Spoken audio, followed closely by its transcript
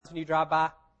when you drive by?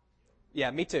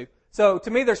 Yeah, me too. So to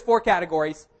me, there's 4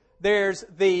 categories.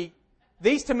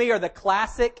 These to me are the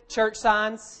classic church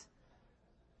signs.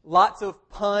 Lots of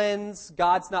puns.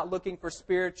 God's looking for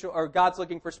spiritual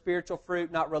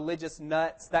fruit, not religious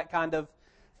nuts, that kind of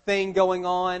thing going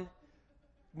on.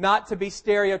 Not to be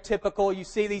stereotypical. You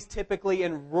see these typically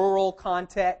in rural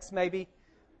contexts, maybe,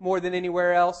 more than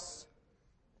anywhere else.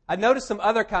 I noticed some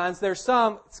other kinds. There's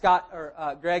some, Scott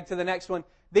or Greg, to the next one.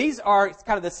 These are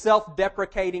kind of the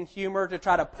self-deprecating humor to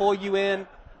try to pull you in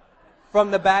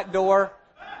from the back door.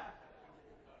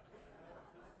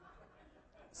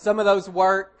 Some of those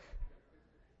work.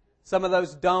 Some of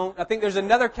those don't. I think there's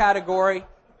another category.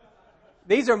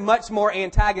 These are much more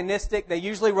antagonistic. They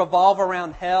usually revolve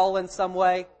around hell in some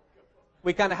way.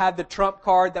 We kind of have the trump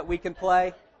card that we can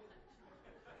play.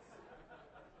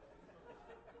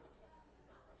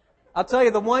 I'll tell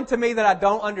you, the one to me that I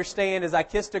don't understand is I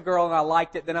kissed a girl and I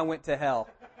liked it, then I went to hell.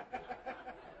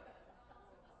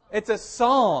 It's a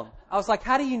song. I was like,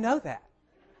 how do you know that?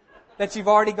 That you've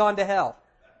already gone to hell?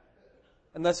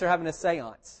 Unless they're having a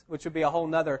seance, which would be a whole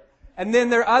nother. And then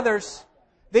there are others.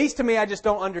 These to me I just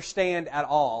don't understand at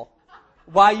all.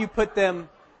 Why you put them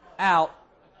out.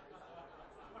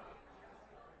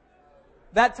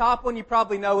 That top one you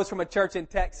probably know is from a church in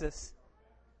Texas.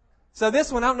 So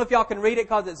this one, I don't know if y'all can read it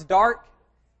because it's dark.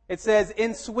 It says,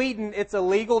 in Sweden, it's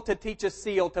illegal to teach a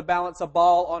seal to balance a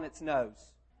ball on its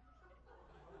nose.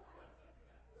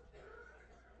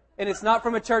 And it's not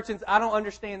from a church. I don't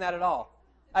understand that at all.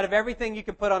 Out of everything you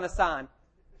can put on a sign,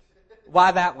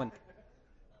 why that one?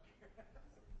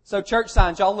 So church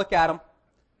signs, y'all look at them.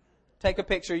 Take a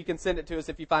picture. You can send it to us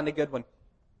if you find a good one.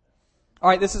 All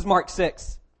right, this is Mark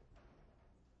 6.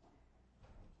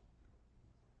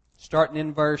 Starting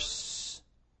in verse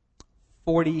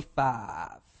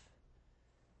 45.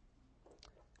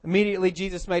 Immediately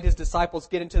Jesus made his disciples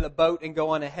get into the boat and go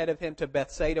on ahead of him to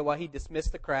Bethsaida while he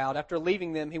dismissed the crowd. After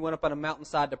leaving them, he went up on a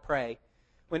mountainside to pray.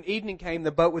 When evening came,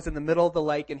 the boat was in the middle of the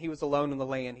lake and he was alone on the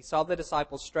land. He saw the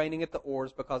disciples straining at the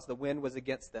oars because the wind was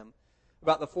against them.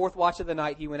 About the 4th watch of the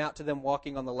night, he went out to them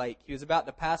walking on the lake. He was about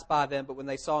to pass by them, but when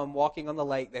they saw him walking on the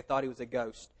lake, they thought he was a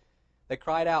ghost. They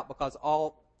cried out because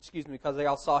they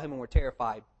all saw him and were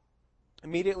terrified.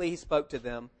 Immediately he spoke to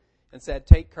them and said,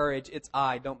 "Take courage, it's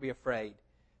I, don't be afraid."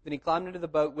 Then he climbed into the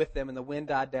boat with them and the wind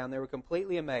died down. They were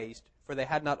completely amazed, for they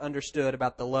had not understood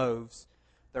about the loaves.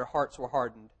 Their hearts were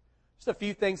hardened. Just a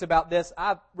few things about this.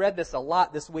 I've read this a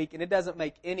lot this week and it doesn't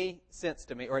make any sense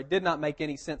to me, or it did not make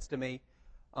any sense to me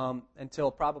until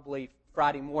probably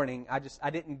Friday morning. I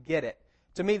didn't get it.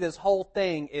 To me, this whole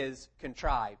thing is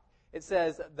contrived. It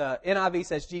says, the NIV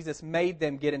says Jesus made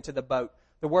them get into the boat.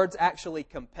 The word's actually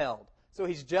compelled. So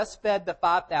he's just fed the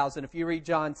 5,000. If you read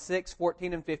John 6,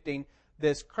 14 and 15,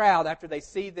 this crowd, after they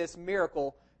see this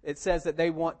miracle, it says that they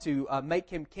want to make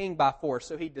him king by force.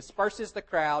 So he disperses the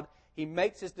crowd. He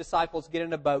makes his disciples get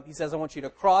in a boat. He says, I want you to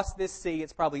cross this sea.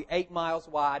 It's probably 8 miles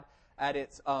wide at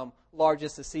its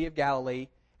largest, the Sea of Galilee.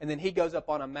 And then he goes up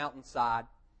on a mountainside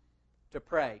to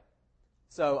pray.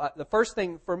 So the first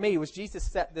thing for me was Jesus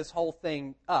set this whole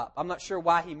thing up. I'm not sure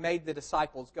why he made the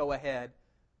disciples go ahead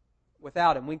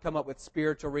without him. We can come up with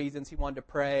spiritual reasons. He wanted to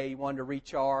pray. He wanted to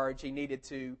recharge.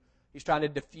 He's trying to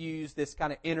diffuse this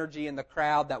kind of energy in the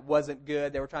crowd that wasn't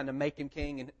good. They were trying to make him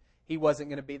king, and he wasn't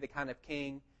going to be the kind of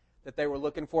king that they were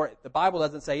looking for. The Bible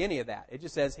doesn't say any of that. It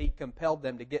just says he compelled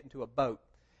them to get into a boat.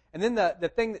 And then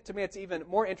the thing that to me it's even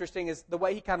more interesting is the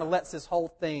way he kind of lets this whole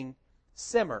thing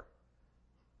simmer.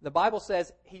 The Bible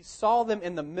says he saw them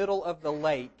in the middle of the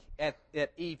lake at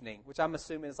evening, which I'm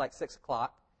assuming is like 6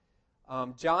 o'clock.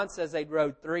 John says they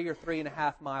rode 3 or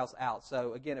 3.5 miles out.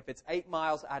 So again, if it's 8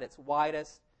 miles at its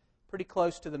widest, pretty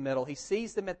close to the middle. He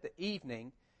sees them at the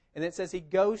evening, and it says he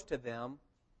goes to them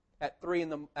at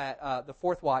the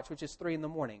 4th watch, which is 3 in the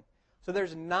morning. So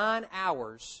there's 9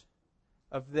 hours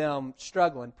of them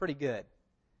struggling pretty good.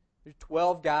 There's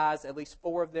 12 guys, at least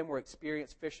 4 of them were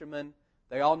experienced fishermen.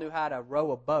 They all knew how to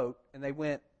row a boat, and they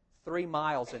went 3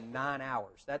 miles in 9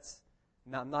 hours.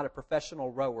 I'm not a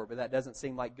professional rower, but that doesn't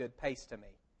seem like good pace to me.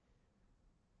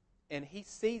 And he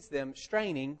sees them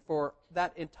straining for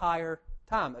that entire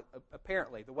time,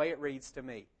 apparently, the way it reads to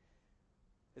me.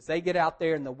 As they get out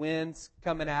there and the wind's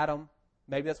coming at them,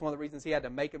 maybe that's one of the reasons he had to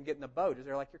make them get in the boat, is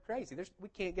they're like, you're crazy. We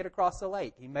can't get across the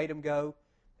lake. He made them go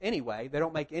anyway. They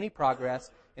don't make any progress,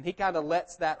 and he kind of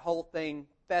lets that whole thing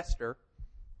fester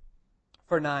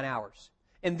for 9 hours.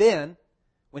 And then,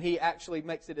 when he actually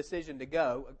makes a decision to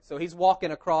go, so he's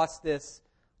walking across this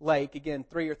lake, again,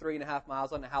 3 or 3.5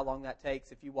 miles. I don't know how long that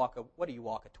takes. If you walk a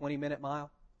 20-minute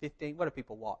mile? 15? What do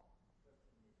people walk?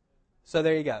 So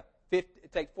there you go.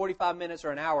 It takes 45 minutes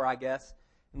or an hour, I guess,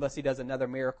 unless he does another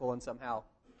miracle and somehow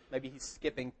maybe he's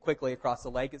skipping quickly across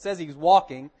the lake. It says he's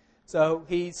walking, so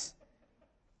he's...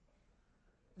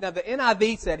 Now, the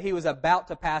NIV said he was about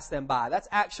to pass them by. That's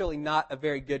actually not a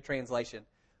very good translation.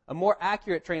 A more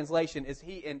accurate translation is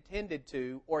he intended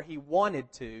to, or he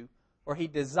wanted to, or he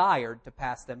desired to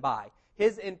pass them by.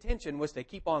 His intention was to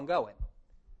keep on going.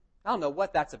 I don't know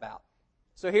what that's about.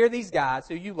 So here are these guys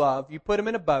who you love. You put them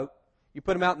in a boat. You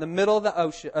put them out in the middle of the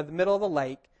ocean, or the middle of the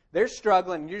lake. They're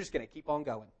struggling, and you're just going to keep on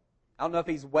going. I don't know if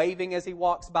he's waving as he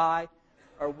walks by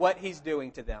or what he's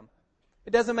doing to them.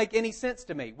 It doesn't make any sense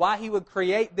to me why he would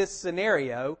create this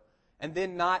scenario and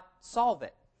then not solve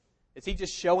it. Is he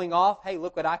just showing off, hey,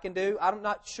 look what I can do? I'm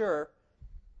not sure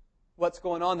what's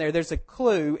going on there. There's a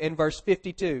clue in verse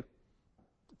 52.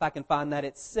 If I can find that,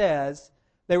 it says,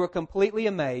 they were completely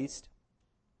amazed,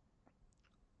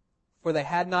 for they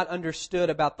had not understood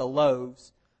about the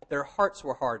loaves. Their hearts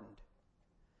were hardened.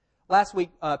 Last week,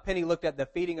 Penny looked at the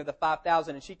feeding of the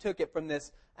 5,000, and she took it from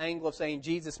this angle of saying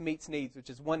Jesus meets needs, which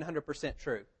is 100%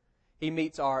 true. He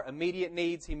meets our immediate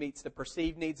needs. He meets the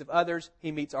perceived needs of others.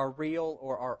 He meets our real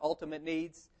or our ultimate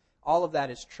needs. All of that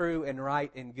is true and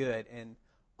right and good and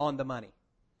on the money.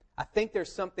 I think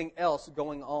there's something else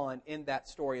going on in that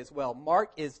story as well.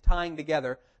 Mark is tying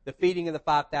together the feeding of the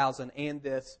 5,000 and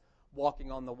this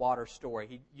walking on the water story.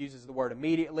 He uses the word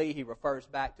immediately. He refers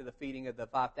back to the feeding of the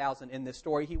 5,000 in this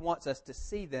story. He wants us to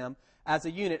see them as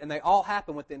a unit, and they all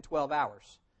happen within 12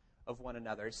 hours of one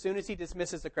another. As soon as he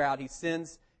dismisses the crowd, he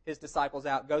sends his disciples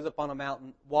out, goes up on a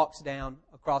mountain, walks down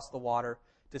across the water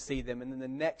to see them. And then the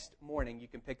next morning, you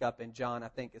can pick up in John, I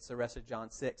think it's the rest of John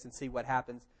 6, and see what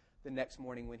happens the next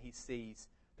morning when he sees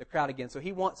the crowd again. So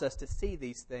he wants us to see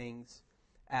these things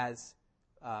as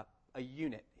a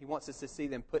unit. He wants us to see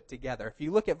them put together. If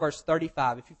you look at verse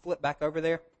 35, if you flip back over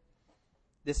there,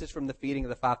 this is from the feeding of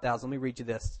the 5,000. Let me read you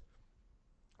this.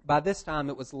 By this time,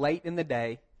 it was late in the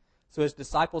day, so his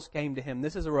disciples came to him.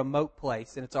 This is a remote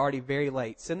place, and it's already very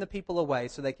late. Send the people away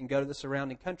so they can go to the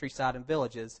surrounding countryside and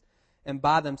villages and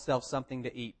buy themselves something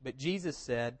to eat. But Jesus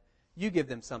said, you give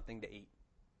them something to eat.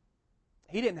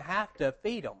 He didn't have to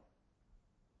feed them.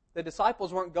 The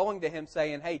disciples weren't going to him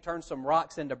saying, hey, turn some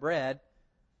rocks into bread,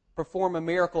 perform a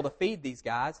miracle to feed these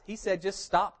guys. He said, just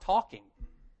stop talking.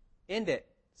 End it.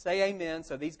 Say amen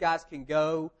so these guys can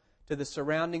go to the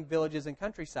surrounding villages and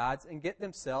countrysides and get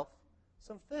themselves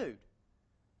some food.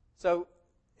 So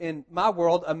in my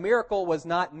world, a miracle was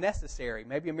not necessary.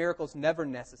 Maybe a miracle is never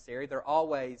necessary. They're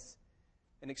always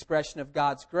an expression of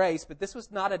God's grace, but this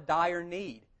was not a dire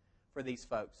need for these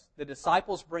folks. The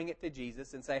disciples bring it to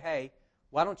Jesus and say, hey,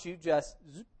 why don't you just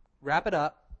wrap it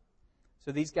up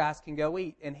so these guys can go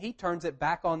eat? And he turns it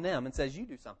back on them and says, you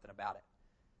do something about it.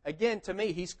 Again, to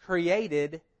me, he's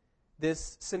created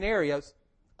this scenario,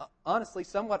 honestly,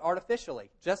 somewhat artificially,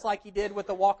 just like he did with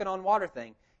the walking on water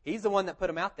thing. He's the one that put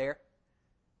them out there.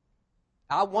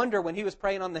 I wonder when he was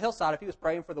praying on the hillside if he was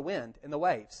praying for the wind and the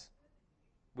waves.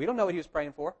 We don't know what he was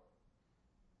praying for.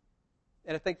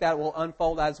 And I think that will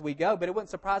unfold as we go, but it wouldn't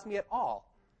surprise me at all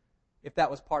if that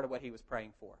was part of what he was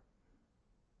praying for,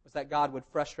 was that God would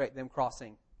frustrate them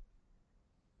crossing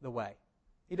the way.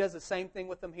 He does the same thing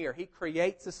with them here. He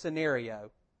creates a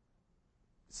scenario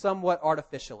somewhat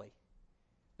artificially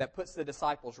that puts the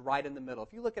disciples right in the middle.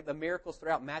 If you look at the miracles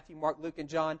throughout Matthew, Mark, Luke, and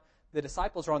John, the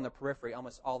disciples are on the periphery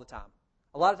almost all the time.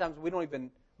 A lot of times we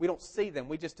don't see them.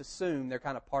 We just assume they're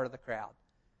kind of part of the crowd.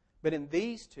 But in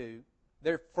these two,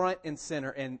 they're front and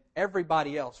center, and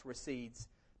everybody else recedes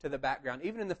to the background.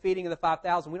 Even in the feeding of the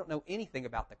 5,000, we don't know anything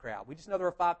about the crowd. We just know there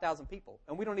were 5,000 people,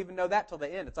 and we don't even know that till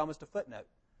the end. It's almost a footnote.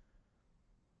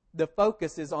 The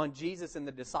focus is on Jesus and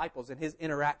the disciples and his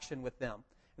interaction with them.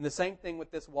 And the same thing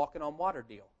with this walking on water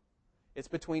deal. It's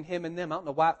between him and them. I don't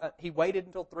know why he waited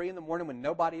until 3 in the morning when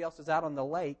nobody else is out on the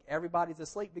lake. Everybody's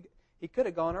asleep. He could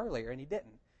have gone earlier, and he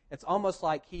didn't. It's almost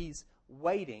like he's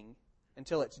waiting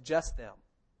until it's just them.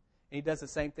 And he does the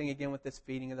same thing again with this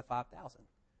feeding of the 5,000.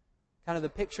 Kind of the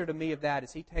picture to me of that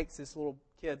is he takes this little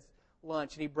kid's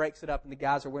lunch and he breaks it up, and the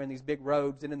guys are wearing these big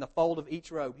robes, and in the fold of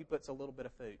each robe he puts a little bit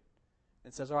of food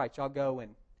and says, all right, y'all go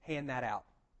and hand that out.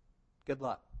 Good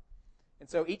luck. And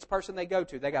so each person they go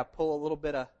to, they got to pull a little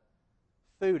bit of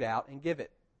food out and give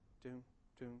it. Doom,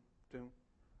 doom, doom,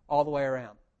 all the way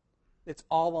around. It's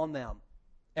all on them.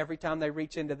 Every time they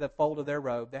reach into the fold of their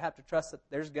robe, they have to trust that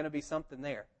there's going to be something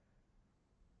there.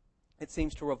 It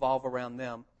seems to revolve around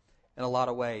them in a lot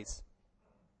of ways.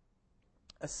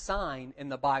 A sign in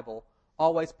the Bible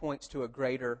always points to a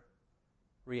greater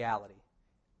reality.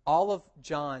 All of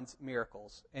John's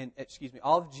miracles,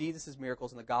 all of Jesus'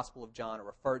 miracles in the Gospel of John are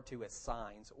referred to as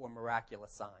signs or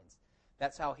miraculous signs.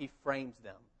 That's how he frames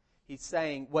them. He's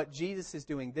saying what Jesus is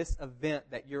doing, this event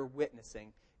that you're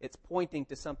witnessing, it's pointing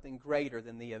to something greater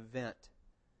than the event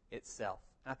itself.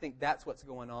 And I think that's what's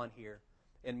going on here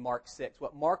in Mark 6.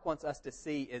 What Mark wants us to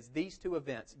see is these two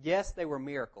events. Yes, they were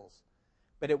miracles,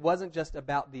 but it wasn't just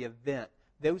about the event.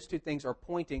 Those two things are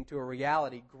pointing to a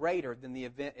reality greater than the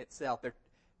event itself.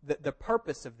 The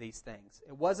purpose of these things.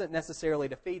 It wasn't necessarily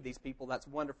to feed these people. That's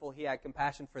wonderful. He had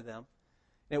compassion for them.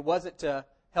 It wasn't to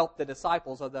help the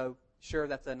disciples, although, sure,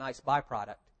 that's a nice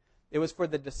byproduct. It was for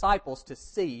the disciples to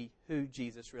see who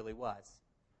Jesus really was.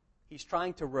 He's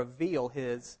trying to reveal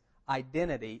his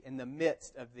identity in the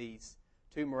midst of these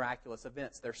two miraculous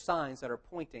events. They're signs that are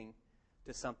pointing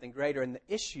to something greater. And the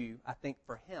issue, I think,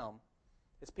 for him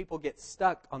is people get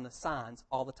stuck on the signs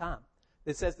all the time.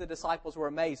 It says the disciples were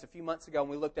amazed. A few months ago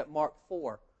when we looked at Mark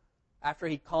 4, after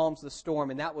he calms the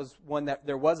storm, and that was one that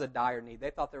there was a dire need.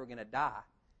 They thought they were going to die.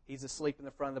 He's asleep in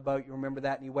the front of the boat. You remember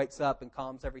that? And he wakes up and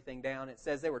calms everything down. It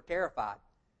says they were terrified.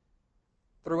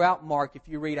 Throughout Mark, if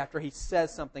you read after he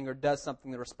says something or does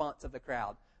something, the response of the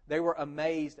crowd, they were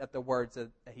amazed at the words that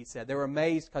he said. They were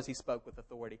amazed because he spoke with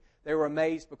authority. They were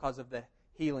amazed because of the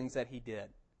healings that he did.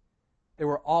 They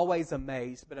were always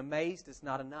amazed, but amazed is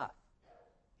not enough.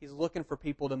 He's looking for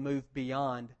people to move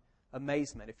beyond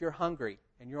amazement. If you're hungry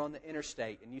and you're on the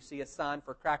interstate and you see a sign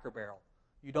for Cracker Barrel,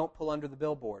 you don't pull under the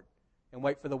billboard and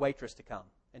wait for the waitress to come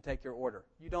and take your order.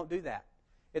 You don't do that.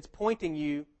 It's pointing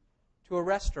you to a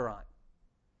restaurant.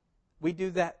 We do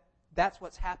that. That's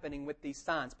what's happening with these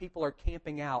signs. People are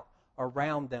camping out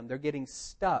around them. They're getting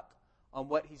stuck on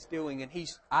what he's doing, and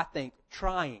he's, I think,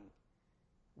 trying.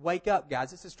 Wake up,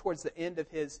 guys. This is towards the end of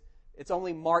his, it's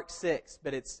only Mark 6,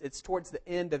 but it's towards the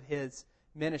end of his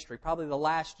ministry, probably the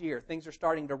last year. Things are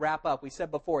starting to wrap up. We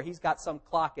said before, he's got some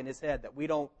clock in his head that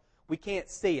we can't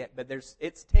see it, but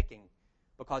it's ticking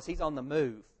because he's on the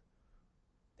move.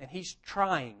 And he's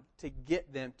trying to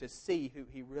get them to see who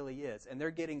he really is. And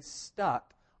they're getting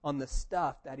stuck on the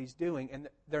stuff that he's doing, and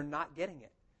they're not getting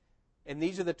it. And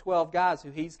these are the 12 guys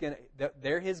who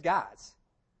they're his guys,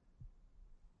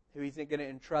 who he's going to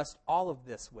entrust all of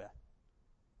this with.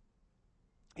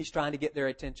 He's trying to get their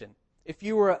attention. If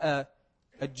you were a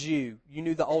Jew, you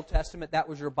knew the Old Testament, that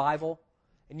was your Bible,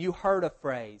 and you heard a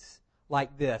phrase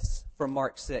like this from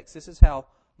Mark 6. This is how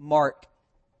Mark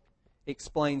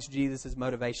explains Jesus'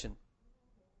 motivation.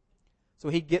 So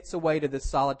he gets away to this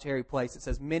solitary place. It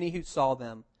says, many who saw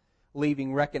them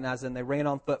leaving recognized them. They ran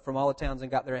on foot from all the towns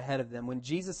and got there ahead of them. When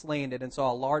Jesus landed and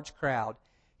saw a large crowd,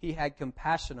 he had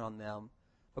compassion on them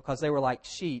because they were like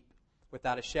sheep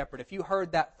without a shepherd. If you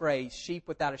heard that phrase, sheep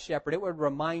without a shepherd, it would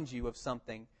remind you of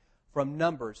something from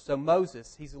Numbers. So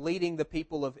Moses, he's leading the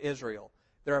people of Israel.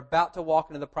 They're about to walk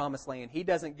into the promised land. He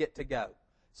doesn't get to go.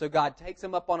 So God takes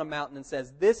him up on a mountain and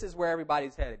says, this is where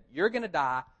everybody's headed. You're going to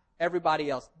die. Everybody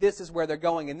else, this is where they're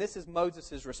going. And this is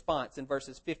Moses' response in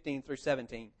verses 15 through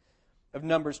 17 of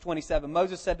Numbers 27.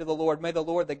 Moses said to the Lord, may the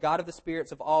Lord, the God of the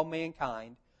spirits of all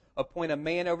mankind, appoint a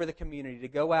man over the community to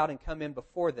go out and come in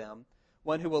before them,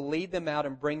 one who will lead them out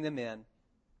and bring them in,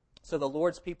 so the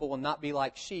Lord's people will not be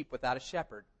like sheep without a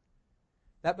shepherd.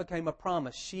 That became a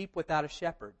promise, sheep without a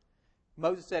shepherd.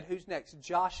 Moses said, who's next?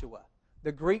 Joshua.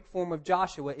 The Greek form of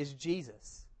Joshua is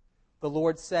Jesus. The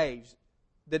Lord saves.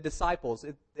 The disciples,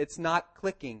 it's not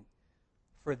clicking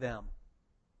for them.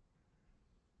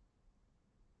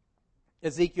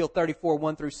 Ezekiel 34,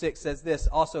 1 through 6 says this.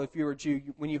 Also, if you were a Jew,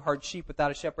 when you heard sheep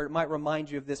without a shepherd, it might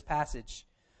remind you of this passage.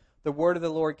 The word of the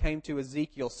Lord came to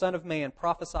Ezekiel, Son of man,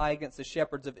 prophesy against the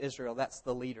shepherds of Israel. That's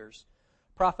the leaders.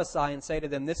 Prophesy and say to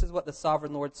them, this is what the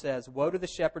sovereign Lord says. Woe to the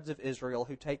shepherds of Israel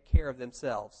who take care of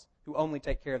themselves, who only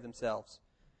take care of themselves.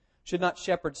 Should not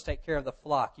shepherds take care of the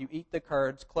flock? You eat the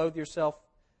curds, clothe yourself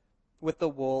with the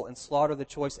wool, and slaughter the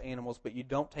choice animals, but you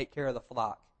don't take care of the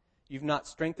flock. You've not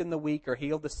strengthened the weak or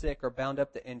healed the sick or bound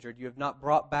up the injured. You have not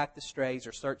brought back the strays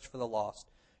or searched for the lost.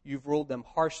 You've ruled them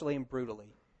harshly and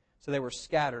brutally. So they were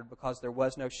scattered because there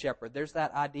was no shepherd. There's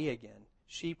that idea again.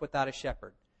 Sheep without a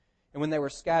shepherd. And when they were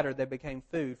scattered, they became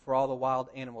food for all the wild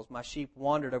animals. My sheep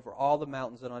wandered over all the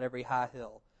mountains and on every high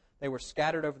hill. They were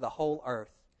scattered over the whole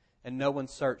earth, and no one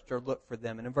searched or looked for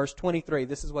them. And in verse 23,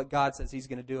 this is what God says he's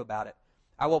going to do about it.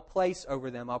 I will place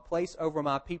over them, I'll place over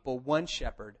my people one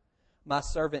shepherd, my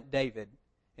servant David,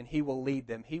 and he will lead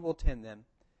them. He will tend them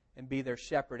and be their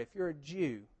shepherd. If you're a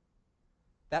Jew,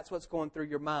 that's what's going through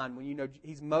your mind when you know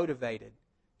he's motivated.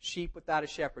 Sheep without a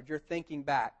shepherd. You're thinking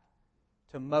back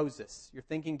to Moses. You're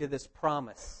thinking to this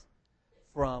promise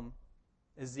from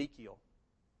Ezekiel.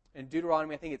 In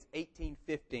Deuteronomy, I think it's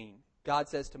 18:15, God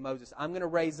says to Moses, I'm going to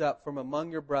raise up from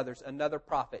among your brothers another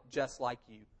prophet just like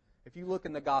you. If you look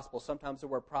in the gospel, sometimes the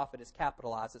word prophet is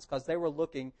capitalized. It's because they were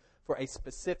looking for a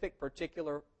specific,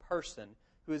 particular person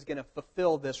who is going to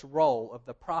fulfill this role of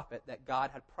the prophet that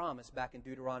God had promised back in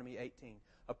Deuteronomy 18.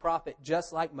 A prophet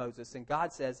just like Moses. And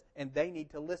God says, and they need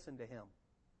to listen to him.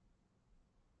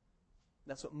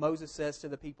 That's what Moses says to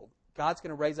the people. God's going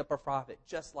to raise up a prophet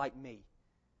just like me,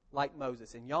 like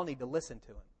Moses, and y'all need to listen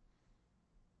to him.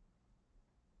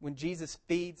 When Jesus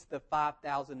feeds the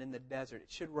 5,000 in the desert,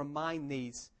 it should remind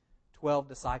these 12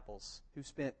 disciples who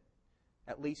spent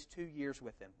at least 2 years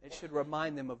with him. It should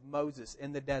remind them of Moses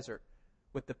in the desert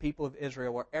with the people of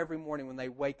Israel, where every morning when they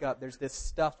wake up, there's this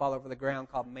stuff all over the ground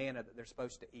called manna that they're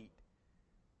supposed to eat.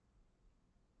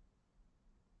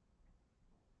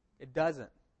 It doesn't.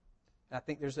 I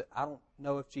think I don't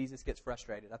know if Jesus gets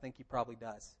frustrated. I think he probably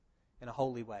does in a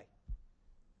holy way.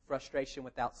 Frustration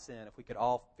without sin. If we could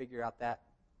all figure out that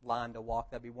line to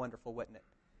walk, that'd be wonderful, wouldn't it?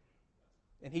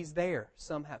 And he's there,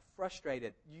 somehow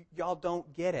frustrated. Y'all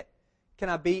don't get it. Can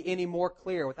I be any more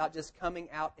clear without just coming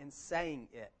out and saying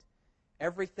it?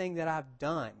 Everything that I've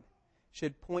done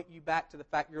should point you back to the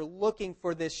fact you're looking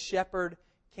for this shepherd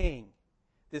king,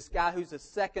 this guy who's a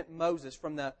second Moses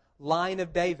from the line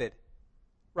of David.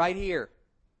 Right here.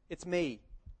 It's me.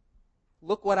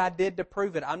 Look what I did to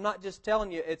prove it. I'm not just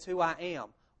telling you it's who I am.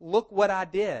 Look what I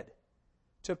did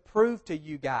to prove to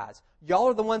you guys. Y'all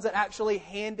are the ones that actually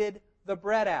handed the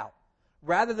bread out.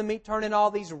 Rather than me turning all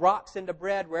these rocks into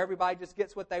bread where everybody just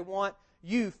gets what they want,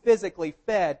 you physically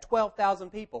fed 12,000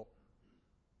 people.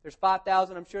 There's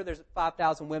 5,000. I'm sure there's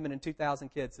 5,000 women and 2,000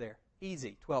 kids there.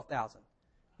 Easy, 12,000.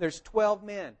 There's 12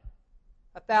 men,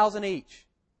 1,000 each,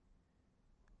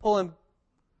 pulling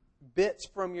bits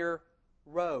from your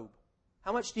robe.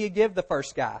 How much do you give the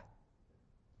first guy?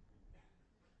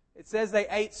 It says they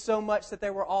ate so much that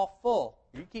they were all full.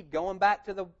 You keep going back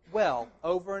to the well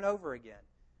over and over again.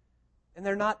 And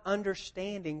they're not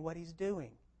understanding what he's doing.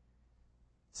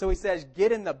 So he says,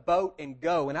 get in the boat and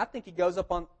go. And I think he goes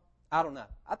up on, I don't know.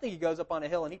 I think he goes up on a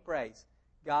hill and he prays,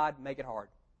 God, make it hard.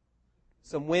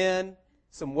 Some wind,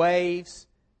 some waves.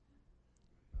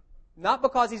 Not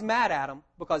because he's mad at them,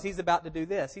 because he's about to do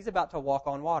this. He's about to walk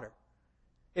on water.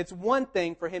 It's one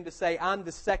thing for him to say, I'm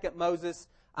the second Moses,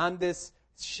 I'm this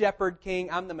shepherd king,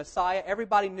 I'm the Messiah.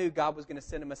 Everybody knew God was going to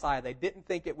send a Messiah. They didn't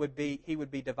think he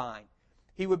would be divine.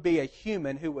 He would be a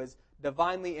human who was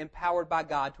divinely empowered by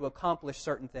God to accomplish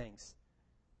certain things.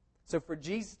 So for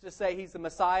Jesus to say he's the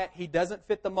Messiah, he doesn't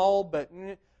fit the mold,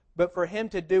 but for him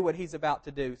to do what he's about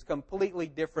to do, it's a completely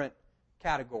different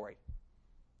category.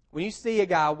 When you see a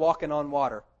guy walking on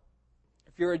water,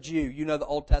 if you're a Jew, you know the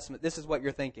Old Testament, this is what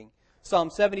you're thinking. Psalm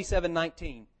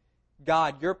 77:19,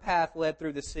 God, your path led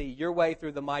through the sea, your way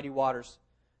through the mighty waters,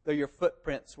 though your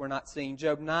footprints were not seen.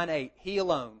 Job 9:8, he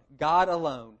alone, God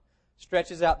alone,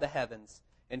 stretches out the heavens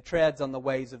and treads on the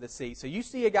waves of the sea. So you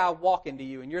see a guy walking to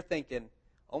you and you're thinking,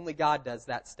 only God does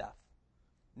that stuff.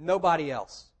 Nobody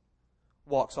else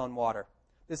walks on water.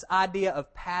 This idea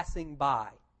of passing by.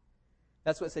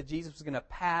 That's what it said. Jesus was going to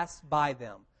pass by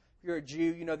them. If you're a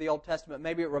Jew, you know the Old Testament.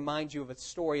 Maybe it reminds you of a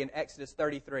story in Exodus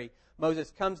 33.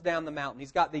 Moses comes down the mountain.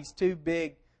 He's got these two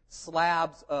big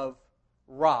slabs of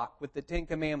rock with the Ten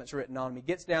Commandments written on them. He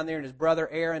gets down there and his brother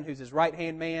Aaron, who's his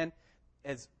right-hand man,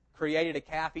 has created a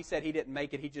calf. He said he didn't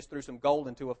make it. He just threw some gold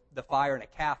into the fire and a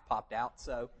calf popped out.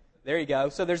 So there you go.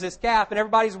 So there's this calf and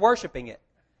everybody's worshiping it.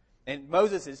 And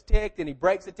Moses is ticked and he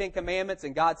breaks the Ten Commandments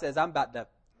and God says,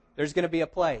 there's going to be a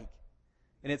plague.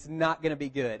 And it's not going to be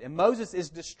good. And Moses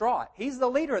is distraught. He's the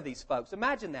leader of these folks.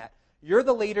 Imagine that. You're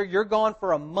the leader. You're gone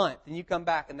for a month. And you come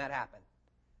back and that happened.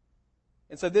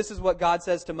 And so this is what God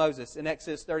says to Moses in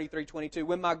Exodus 33:22.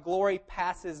 When my glory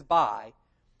passes by,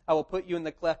 I will put you in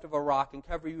the cleft of a rock and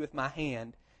cover you with my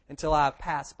hand until I have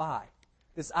passed by.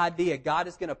 This idea, God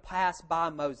is going to pass by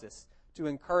Moses to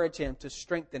encourage him, to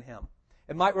strengthen him.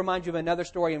 It might remind you of another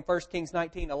story in 1 Kings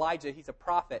 19. Elijah, he's a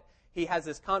prophet. He has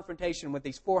this confrontation with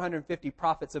these 450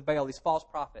 prophets of Baal, these false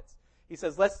prophets. He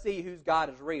says, let's see whose God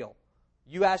is real.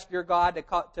 You ask your God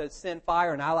to send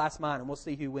fire, and I'll ask mine, and we'll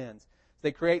see who wins. So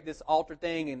they create this altar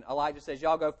thing, and Elijah says,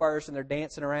 y'all go first, and they're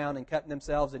dancing around and cutting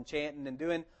themselves and chanting and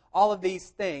doing all of these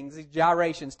things, these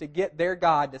gyrations, to get their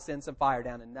God to send some fire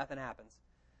down, and nothing happens.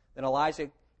 Then Elijah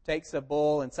takes a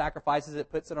bull and sacrifices it,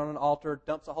 puts it on an altar,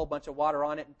 dumps a whole bunch of water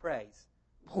on it, and prays.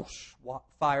 Whoosh,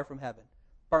 fire from heaven.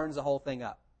 Burns the whole thing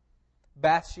up.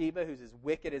 Bathsheba, who's as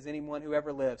wicked as anyone who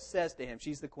ever lived, says to him,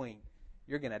 she's the queen,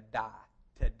 you're going to die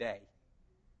today.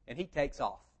 And he takes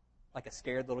off like a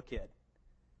scared little kid.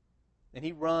 And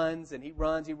he runs and he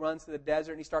runs to the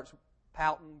desert and he starts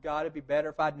pouting, God, it'd be better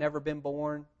if I'd never been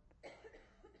born.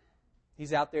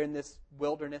 He's out there in this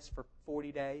wilderness for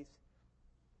 40 days.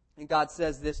 And God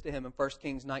says this to him in 1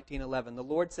 Kings 19:11. The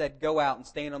Lord said, "Go out and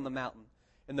stand on the mountain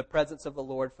in the presence of the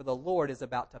Lord, for the Lord is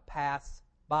about to pass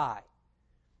by."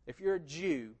 If you're a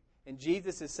Jew and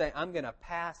Jesus is saying, "I'm going to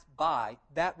pass by,"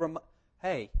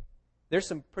 hey, there's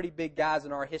some pretty big guys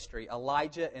in our history,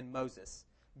 Elijah and Moses.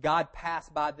 God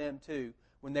passed by them too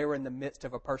when they were in the midst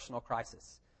of a personal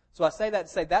crisis. So I say that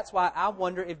to say that's why I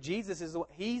wonder if Jesus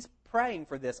he's praying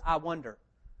for this. I wonder.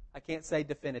 I can't say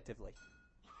definitively.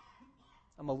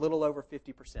 I'm a little over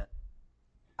 50%.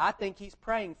 I think he's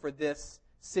praying for this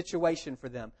situation for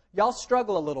them. Y'all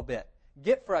struggle a little bit.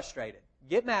 Get frustrated.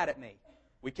 Get mad at me.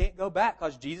 We can't go back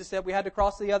because Jesus said we had to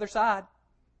cross the other side.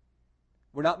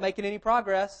 We're not making any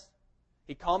progress.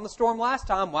 He calmed the storm last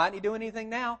time. Why isn't he doing anything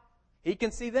now? He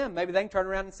can see them. Maybe they can turn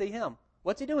around and see him.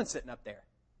 What's he doing sitting up there?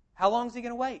 How long is he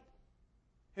going to wait?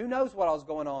 Who knows what all's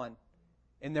going on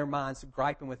in their minds,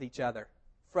 griping with each other,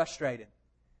 frustrated.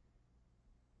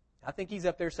 I think he's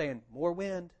up there saying, more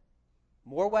wind,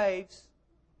 more waves.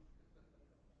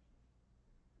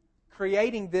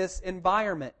 Creating this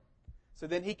environment so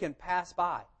then he can pass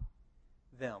by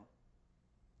them.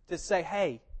 To say,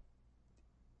 hey,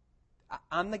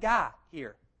 I'm the guy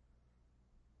here.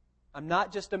 I'm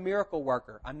not just a miracle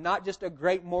worker. I'm not just a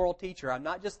great moral teacher. I'm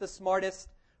not just the smartest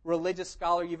religious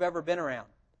scholar you've ever been around.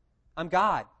 I'm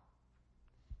God.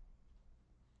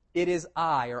 It is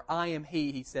I, or I am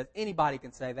he says. Anybody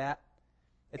can say that.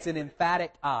 It's an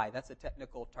emphatic I. That's a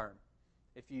technical term.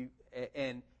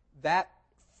 And that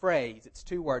phrase, it's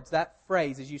two words, that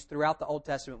phrase is used throughout the Old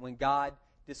Testament when God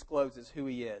discloses who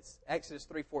he is. Exodus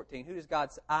 3:14, who does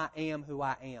God say? I am who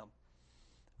I am.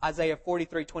 Isaiah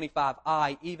 43:25,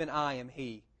 I, even I am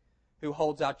he who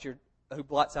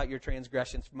blots out your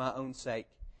transgressions for my own sake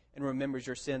and remembers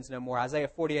your sins no more. Isaiah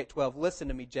 48:12, listen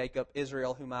to me, Jacob,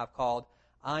 Israel, whom I have called.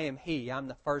 I am he. I'm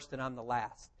the first and I'm the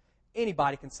last.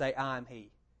 Anybody can say, I am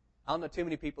he. I don't know too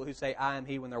many people who say, I am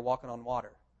he when they're walking on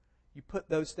water. You put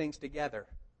those things together,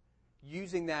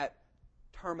 using that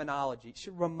terminology. It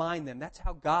should remind them that's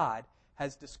how God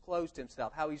has disclosed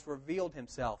himself, how he's revealed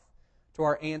himself to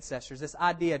our ancestors. This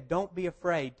idea, don't be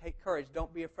afraid, take courage,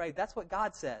 don't be afraid. That's what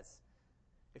God says.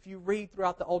 If you read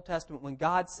throughout the Old Testament, when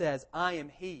God says, I am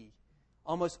he,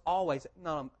 almost always,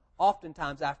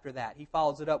 oftentimes after that, he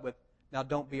follows it up with, now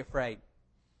don't be afraid.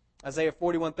 Isaiah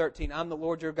 41:13, I'm the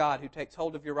Lord your God who takes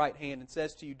hold of your right hand and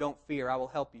says to you, don't fear, I will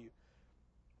help you.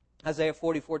 Isaiah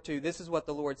 44:2, this is what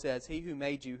the Lord says, he who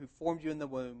made you, who formed you in the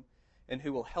womb, and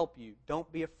who will help you.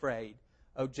 Don't be afraid,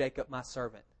 O Jacob, my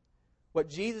servant. What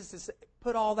Jesus is,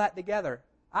 put all that together.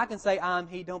 I can say, I'm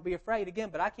he, don't be afraid again,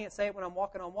 but I can't say it when I'm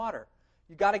walking on water.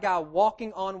 You got a guy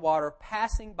walking on water,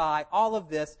 passing by, all of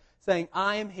this, saying,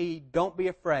 I am he, don't be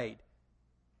afraid.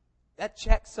 That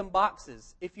checks some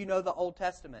boxes if you know the Old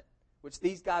Testament, which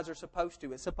these guys are supposed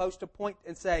to. It's supposed to point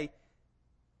and say,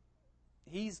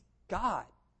 he's God.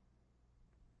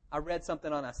 I read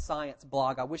something on a science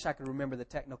blog. I wish I could remember the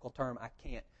technical term. I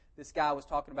can't. This guy was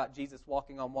talking about Jesus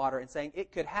walking on water and saying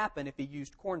it could happen if he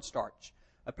used cornstarch.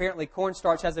 Apparently,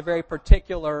 cornstarch has a very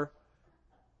particular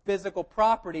physical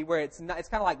property where it's kind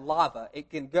of like lava.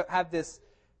 It can have this.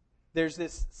 There's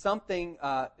this something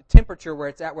temperature where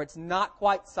it's at where it's not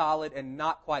quite solid and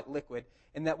not quite liquid.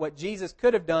 And that what Jesus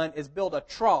could have done is build a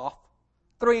trough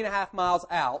 3.5 miles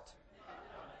out,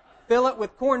 fill it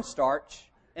with cornstarch,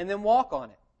 and then walk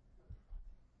on it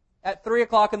at 3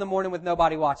 o'clock in the morning with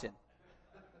nobody watching.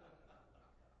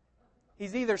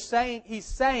 He's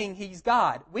saying he's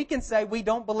God. We can say we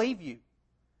don't believe you,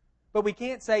 but we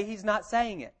can't say he's not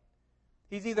saying it.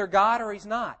 He's either God or he's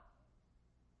not.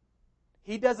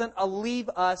 He doesn't leave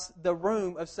us the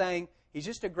room of saying he's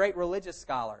just a great religious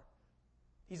scholar.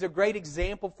 He's a great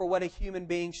example for what a human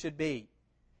being should be.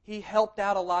 He helped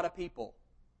out a lot of people.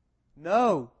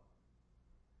 No.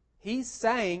 He's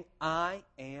saying, I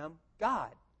am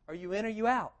God. Are you in or you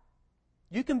out?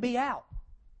 You can be out.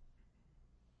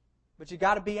 But you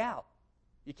got to be out.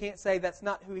 You can't say that's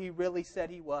not who he really said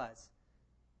he was.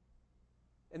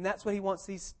 And that's what he wants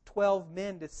these 12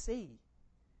 men to see.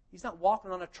 He's not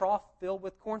walking on a trough filled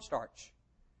with cornstarch.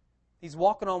 He's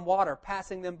walking on water,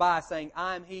 passing them by, saying,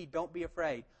 I am he, don't be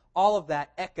afraid. All of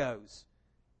that echoes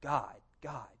God,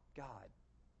 God, God,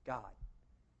 God.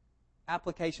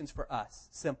 Applications for us,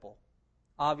 simple.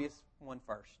 Obvious one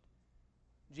first.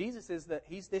 Jesus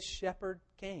he's this shepherd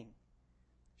king.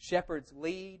 Shepherds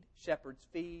lead, shepherds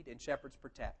feed, and shepherds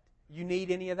protect. You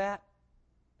need any of that?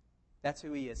 That's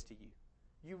who he is to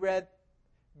you.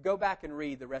 Go back and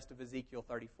read the rest of Ezekiel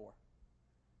 34.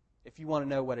 If you want to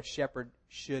know what a shepherd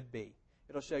should be.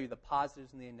 It'll show you the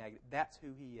positives and the negatives. That's who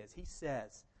he is. He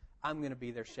says, I'm going to be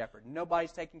their shepherd.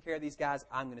 Nobody's taking care of these guys.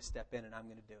 I'm going to step in and I'm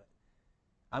going to do it.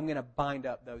 I'm going to bind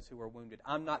up those who are wounded.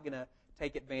 I'm not going to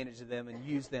take advantage of them and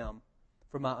use them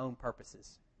for my own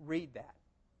purposes. Read that.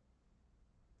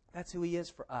 That's who He is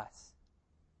for us.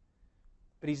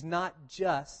 But He's not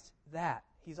just that.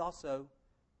 He's also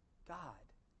God.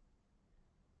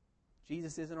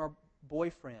 Jesus isn't our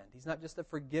boyfriend. He's not just the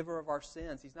forgiver of our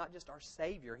sins. He's not just our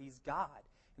Savior. He's God.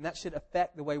 And that should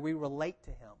affect the way we relate to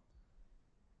Him,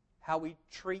 how we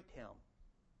treat Him.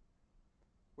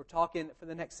 We're talking for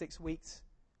the next 6 weeks,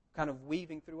 kind of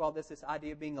weaving through all this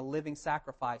idea of being a living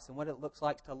sacrifice and what it looks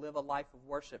like to live a life of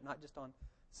worship, not just on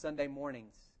Sunday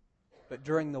mornings, but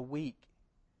during the week.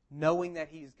 Knowing that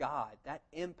He's God, that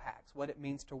impacts what it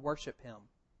means to worship Him.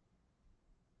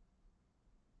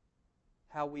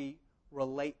 How we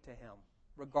relate to Him,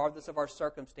 regardless of our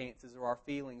circumstances or our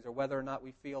feelings, or whether or not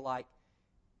we feel like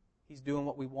He's doing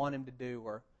what we want Him to do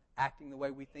or acting the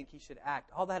way we think He should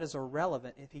act. All that is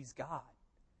irrelevant if He's God.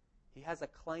 He has a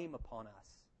claim upon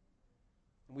us.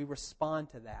 And we respond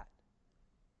to that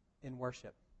in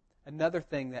worship. Another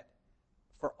thing that,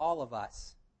 for all of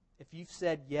us, if you've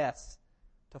said yes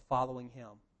to following Him,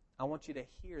 I want you to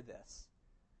hear this.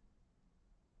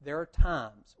 There are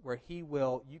times where He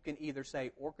will, you can either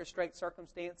say orchestrate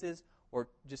circumstances or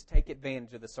just take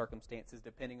advantage of the circumstances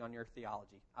depending on your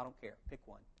theology. I don't care. Pick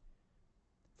one.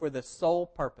 For the sole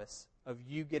purpose of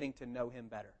you getting to know Him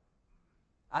better.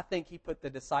 I think He put the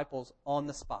disciples on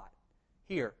the spot.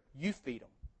 Here, you feed them.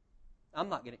 I'm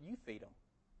not going to, you feed them.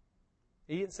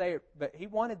 He didn't say it, but He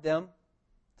wanted them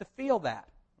to feel that.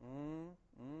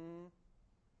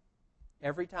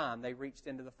 Every time they reached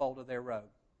into the fold of their robe.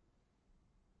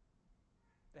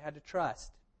 They had to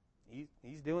trust.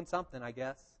 He's doing something, I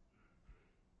guess.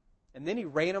 And then He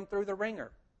ran them through the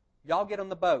ringer. Y'all get on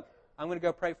the boat. I'm going to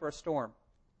go pray for a storm.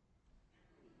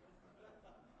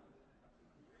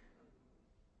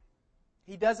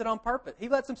 He does it on purpose. He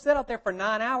lets them sit out there for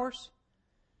 9 hours.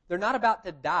 They're not about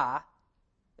to die.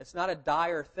 It's not a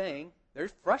dire thing. They're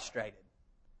frustrated.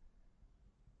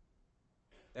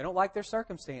 They don't like their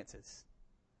circumstances.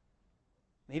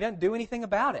 He doesn't do anything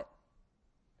about it.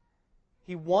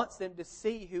 He wants them to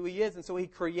see who He is, and so He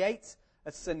creates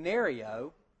a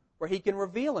scenario where He can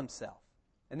reveal Himself.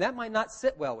 And that might not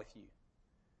sit well with you.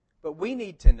 But we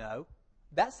need to know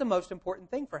that's the most important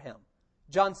thing for Him.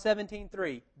 John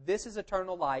 17:3, this is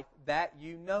eternal life, that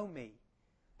you know Me.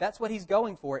 That's what He's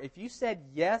going for. If you said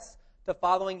yes to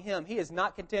following Him, He is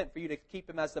not content for you to keep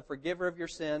Him as the forgiver of your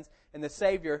sins and the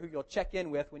Savior who you'll check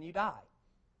in with when you die.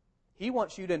 He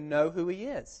wants you to know who He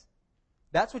is.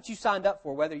 That's what you signed up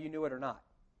for, whether you knew it or not.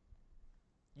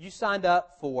 You signed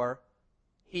up for,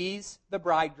 He's the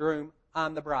bridegroom,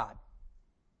 I'm the bride.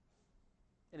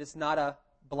 And it's not a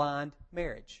blind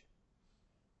marriage.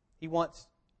 He wants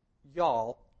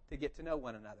y'all to get to know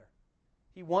one another.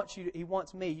 He wants you. He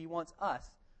wants me. He wants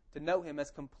us to know Him as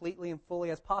completely and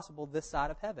fully as possible this side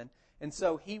of heaven. And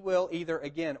so He will either,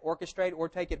 again, orchestrate or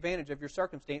take advantage of your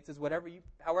circumstances,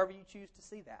 however you choose to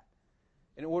see that,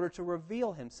 in order to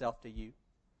reveal Himself to you.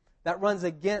 That runs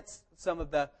against some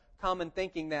of the common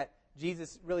thinking that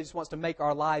Jesus really just wants to make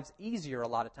our lives easier a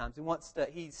lot of times.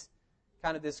 He's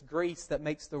kind of this grease that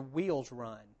makes the wheels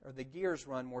run or the gears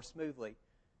run more smoothly.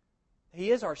 He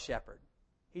is our shepherd.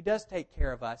 He does take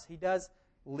care of us. He does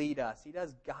lead us. He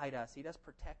does guide us. He does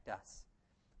protect us.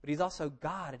 But He's also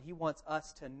God, and He wants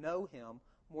us to know Him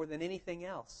more than anything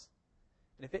else.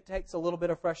 And if it takes a little bit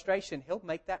of frustration, He'll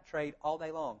make that trade all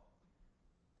day long.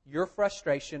 Your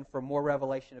frustration for more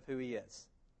revelation of who He is.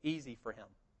 Easy for Him.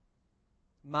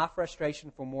 My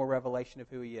frustration for more revelation of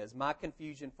who He is. My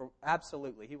confusion for,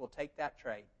 absolutely, He will take that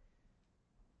trade.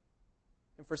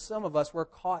 And for some of us, we're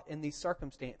caught in these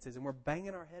circumstances and we're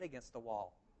banging our head against the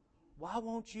wall. Why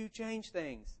won't you change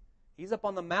things? He's up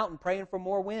on the mountain praying for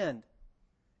more wind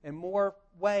and more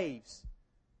waves.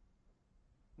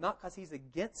 Not because He's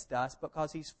against us, but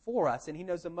because He's for us. And He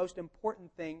knows the most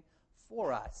important thing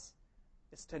for us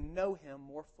is to know Him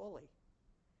more fully.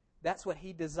 That's what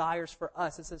He desires for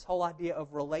us. It's this whole idea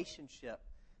of relationship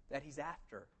that He's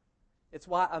after. It's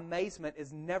why amazement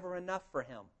is never enough for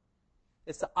Him.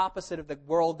 It's the opposite of the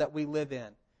world that we live in,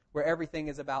 where everything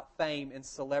is about fame and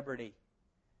celebrity.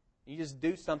 You just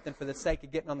do something for the sake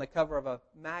of getting on the cover of a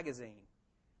magazine.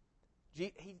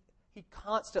 He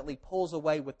constantly pulls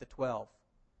away with the 12.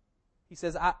 He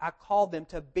says, I called them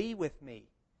to be with me.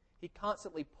 He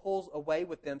constantly pulls away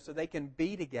with them so they can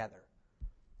be together.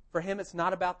 For Him, it's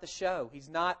not about the show. He's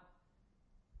not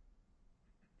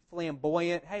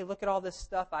flamboyant. Hey, look at all this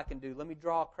stuff I can do. Let me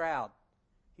draw a crowd.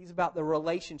 He's about the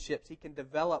relationships He can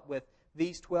develop with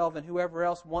these 12 and whoever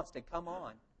else wants to come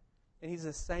on. And He's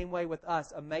the same way with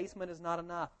us. Amazement is not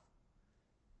enough.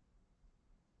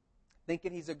 I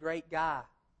thinking he's a great guy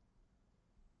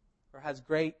or has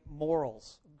great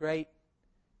morals, great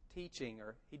teaching,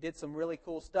 or he did some really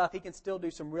cool stuff. He can still do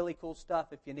some really cool stuff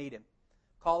if you need him.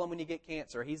 Call him when you get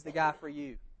cancer. He's the guy for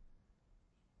you.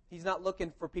 He's not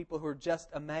looking for people who are just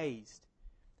amazed.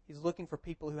 He's looking for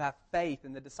people who have faith,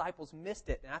 and the disciples missed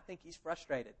it, and I think he's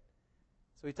frustrated.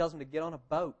 So he tells them to get on a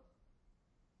boat.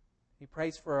 He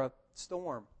prays for a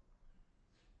storm.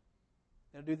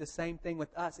 He'll do the same thing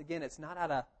with us. Again, it's not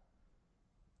out of...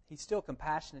 He's still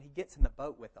compassionate. He gets in the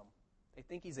boat with them. They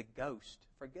think he's a ghost.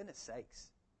 For goodness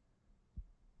sakes.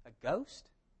 A ghost?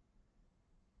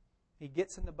 He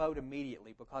gets in the boat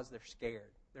immediately because they're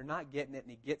scared. They're not getting it,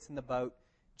 and he gets in the boat.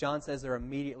 John says they're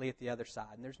immediately at the other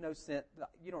side. And there's no sense...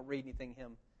 You don't read anything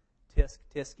him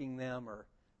tisking them or...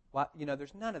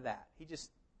 there's none of that. He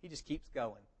just keeps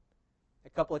going. A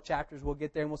couple of chapters we'll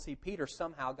get there, and we'll see Peter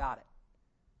somehow got it.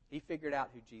 He figured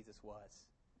out who Jesus was.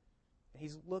 And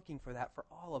he's looking for that for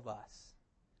all of us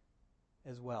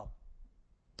as well.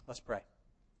 Let's pray.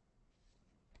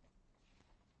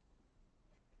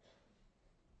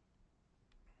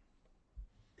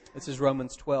 This is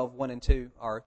Romans 12, 1 and 2, our